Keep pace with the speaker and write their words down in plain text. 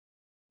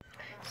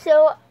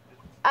So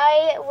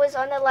I was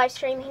on the live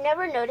stream. He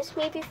never noticed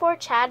me before,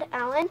 Chad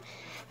Allen.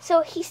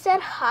 So he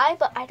said hi,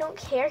 but I don't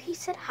care. He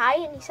said hi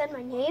and he said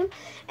my name,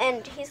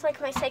 and he's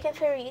like my second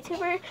favorite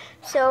YouTuber.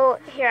 So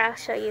here, I'll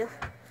show you.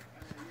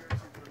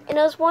 And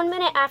it was 1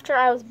 minute after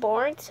I was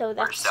born, so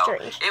that's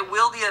strange. It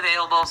will be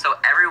available, so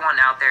everyone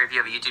out there, if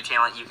you have a YouTube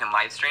channel, you can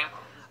live stream.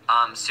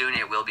 Soon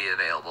it will be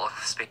available.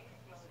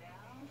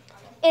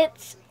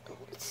 It's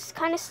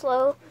kind of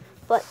slow,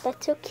 but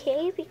that's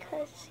okay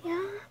because,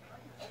 yeah.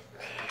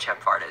 Chep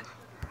farted.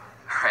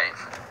 Alright.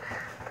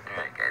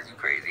 Alright, guys, you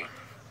crazy.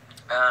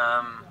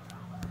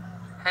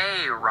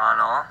 Hey,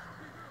 Ronald.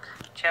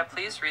 Chep,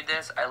 please read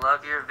this. I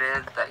love your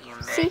vid that you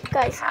make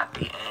guys.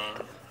 Happy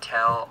and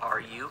tell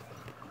are you.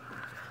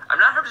 I'm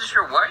not 100%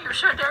 sure what you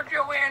said there,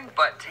 Joanne,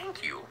 but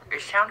thank you.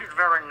 It sounded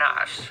very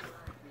nice.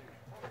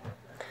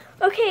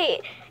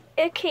 Okay,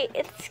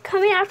 it's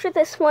coming after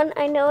this one.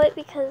 I know it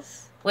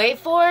because... Wait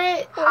for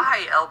it.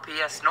 Hi,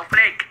 LPS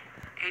Snowflake.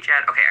 Hey,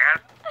 Chad. Okay, I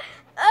got...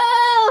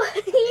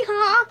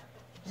 Oh,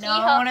 No,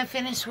 I want to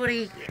finish what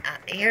he...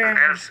 here.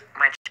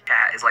 My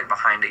chat is, like,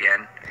 behind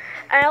again.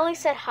 I only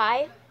said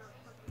hi.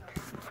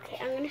 Okay,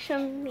 I'm going to show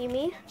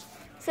Mimi.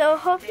 So,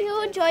 hope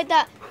you enjoyed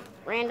that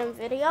random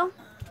video.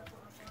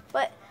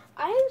 But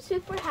I am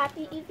super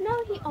happy. Even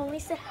though he only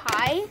said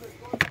hi,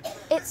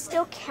 it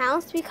still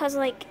counts because,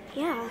 like,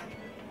 yeah.